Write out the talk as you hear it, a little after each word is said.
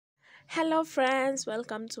Hello friends,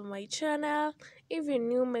 welcome to my channel. If you're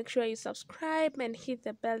new, make sure you subscribe and hit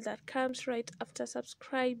the bell that comes right after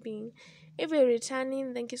subscribing. If you're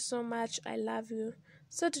returning, thank you so much. I love you.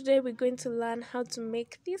 So today we're going to learn how to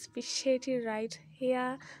make this Visheti right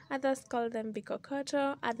here. Others call them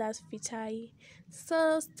Vikokoto, others vitai.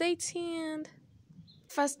 So stay tuned.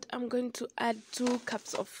 First, I'm going to add 2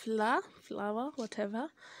 cups of flour, whatever.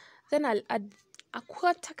 Then I'll add a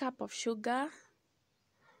 1/4 cup of sugar,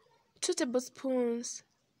 2 tablespoons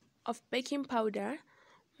of baking powder,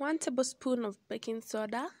 1 tablespoon of baking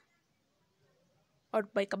soda or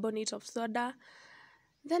bicarbonate of soda.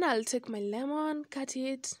 Then I'll take my lemon, cut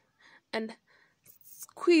it, and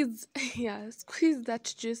squeeze, squeeze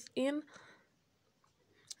that juice in.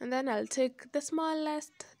 And then I'll take the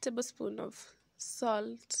smallest tablespoon of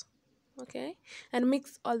salt, okay, and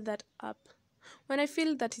mix all that up. When I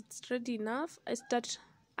feel that it's ready enough, I start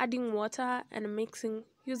adding water and mixing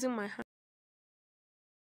using my hand.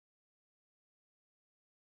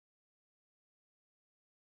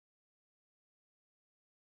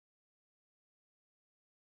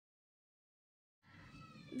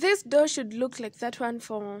 This dough should look like that one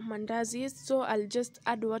for mandazis, so I'll just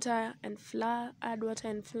add water and flour,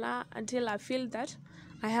 until I feel that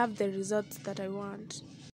I have the results that I want.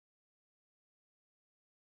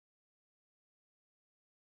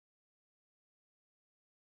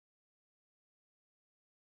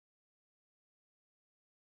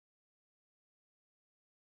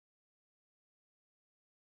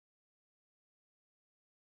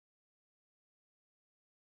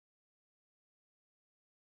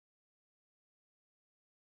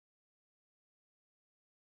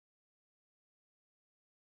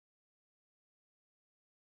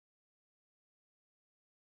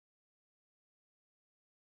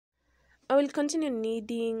 I will continue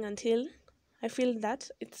kneading until I feel that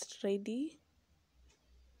it's ready.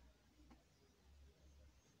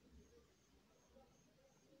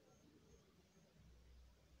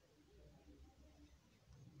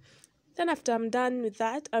 Then after I'm done with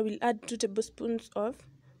that, I will add 2 tablespoons of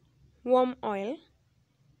warm oil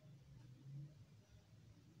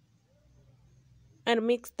and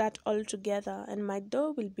mix that all together, and my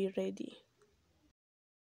dough will be ready.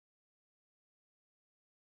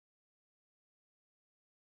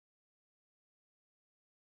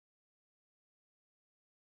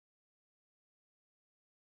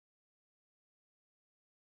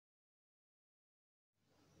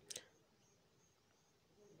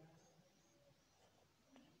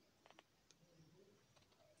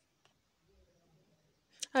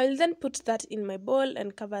 I will then put that in my bowl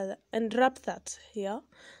and wrap that here,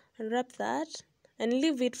 and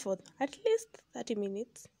leave it for at least 30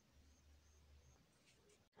 minutes.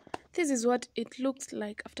 This is what it looks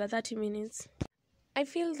like after 30 minutes. I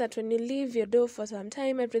feel that when you leave your dough for some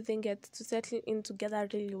time, everything gets to settle in together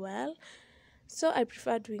really well. So I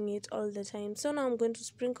prefer doing it all the time. So now I'm going to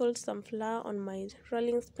sprinkle some flour on my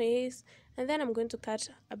rolling space, and then I'm going to cut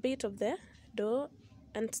a bit of the dough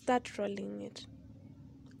and start rolling it.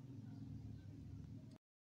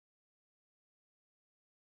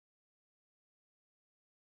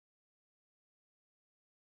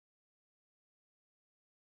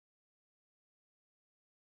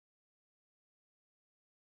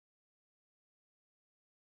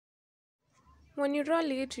 When you roll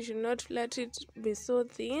it, you should not let it be so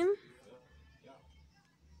thin.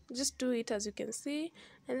 Just do it as you can see,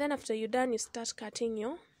 and then after you're done, you start cutting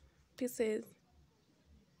your pieces,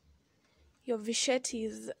 your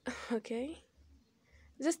Vishetis, okay?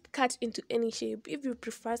 Just cut into any shape. If you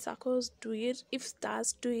prefer circles, do it. If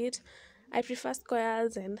stars, do it. I prefer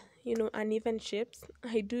squares and, uneven shapes.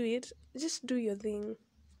 I do it. Just do your thing.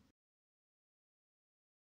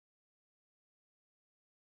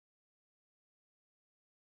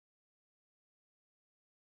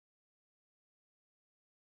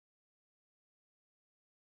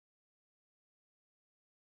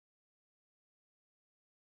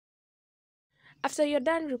 After you're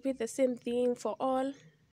done, repeat the same thing for all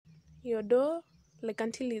your dough, like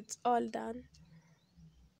until it's all done.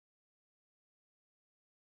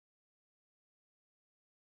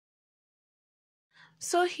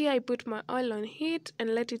 So here I put my oil on heat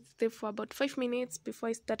and let it stay for about 5 minutes before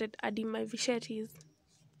I started adding my Vishetis.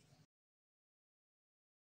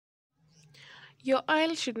 Your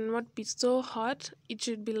oil should not be so hot, it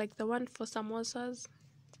should be like the one for samosas.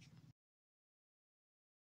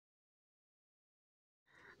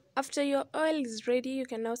 After your oil is ready, you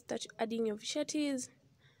can now start adding your Vishetis.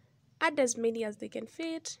 Add as many as they can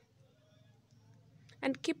fit,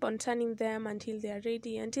 and keep on turning them until they are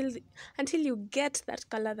ready, until you get that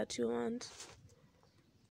color that you want.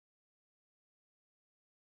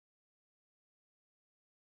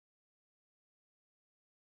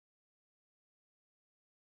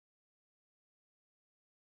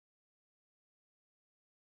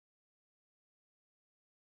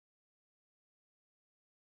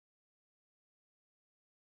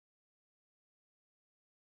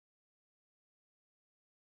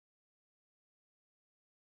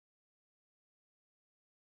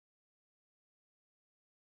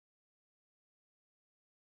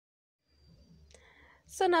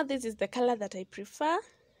 So now this is the color that I prefer.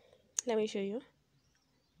 Let me show you.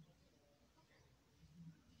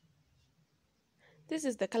 This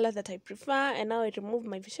is the color that I prefer, and now I remove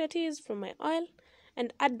my Vishetis from my oil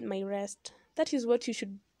and add my rest. That is what you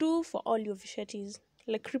should do for all your Vishetis.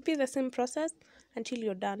 Like, repeat the same process until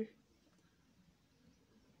you're done.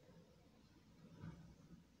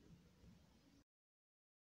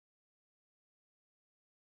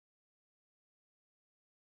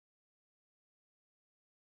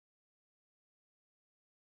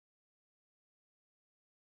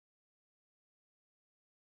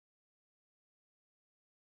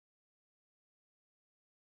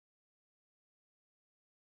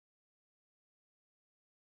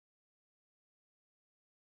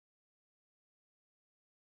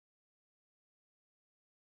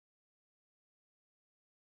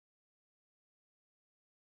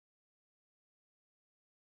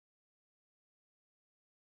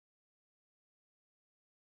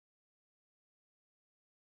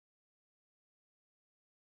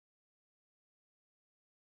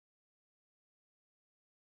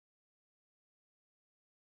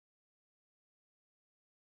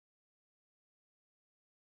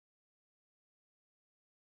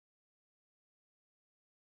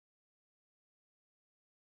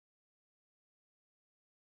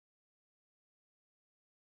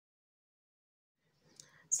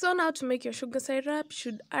 So now to make your sugar syrup, you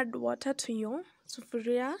should add water to your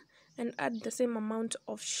sufuria and add the same amount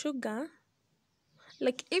of sugar.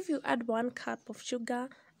 Like, if you add 1 cup of sugar,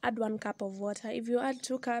 add 1 cup of water. If you add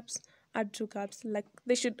 2 cups, add 2 cups. Like,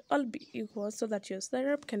 they should all be equal so that your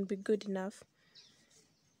syrup can be good enough.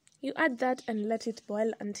 You add that and let it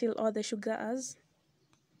boil until all the sugar is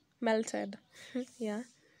melted. Yeah.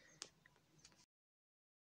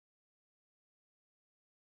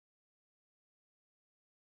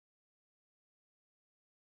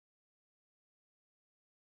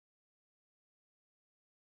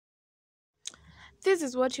 This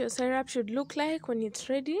is what your syrup should look like when it's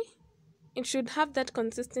ready. It should have that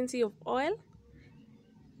consistency of oil.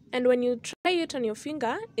 And when you try it on your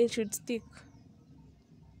finger, it should stick.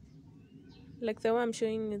 Like the one I'm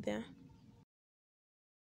showing you there.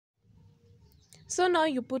 So now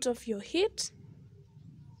you put off your heat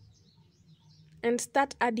and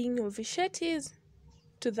start adding your Vishetis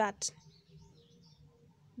to that.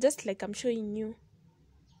 Just like I'm showing you.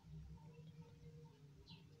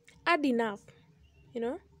 Add enough, you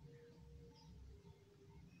know.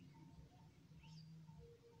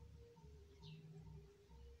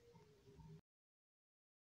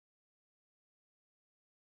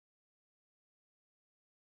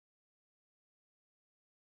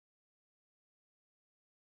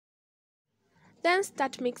 Then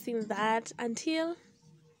start mixing that until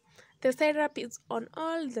the syrup is on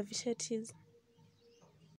all the Vishetis.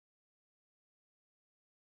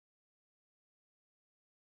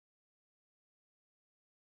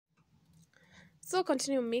 So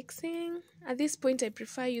continue mixing. At this point I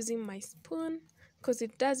prefer using my spoon because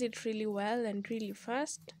it does it really well and really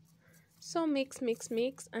fast. So mix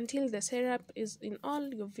until the syrup is in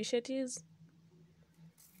all your Vishetis.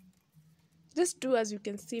 Just do as you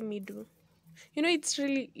can see me do. You know, it's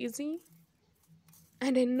really easy.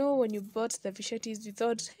 And I know when you bought the Vishetis, you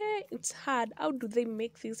thought, hey, it's hard. How do they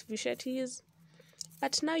make these Vishetis?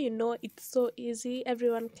 But now you know it's so easy.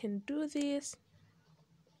 Everyone can do this.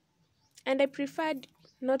 And I preferred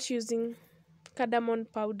not using cardamom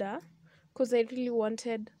powder because I really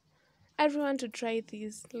wanted everyone to try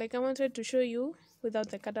this. Like, I wanted to show you without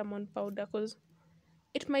the cardamom powder because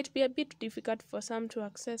it might be a bit difficult for some to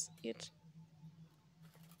access it.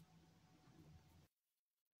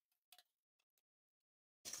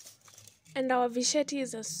 And our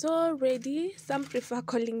Vishetis are so ready. Some prefer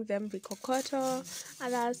calling them Vikokoto,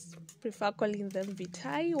 others prefer calling them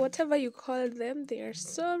vitai. Whatever you call them, they are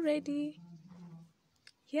so ready.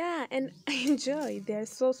 Yeah, and I enjoy. They are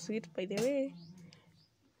so sweet, by the way.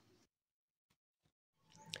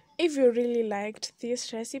 If you really liked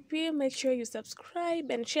this recipe, make sure you subscribe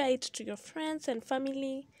and share it to your friends and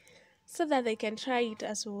family so that they can try it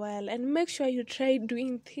as well. And make sure you try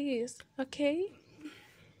doing this, okay?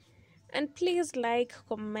 And please like,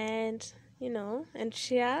 comment, and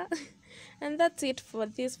share. And that's it for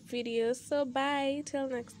this video. So bye till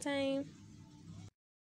next time.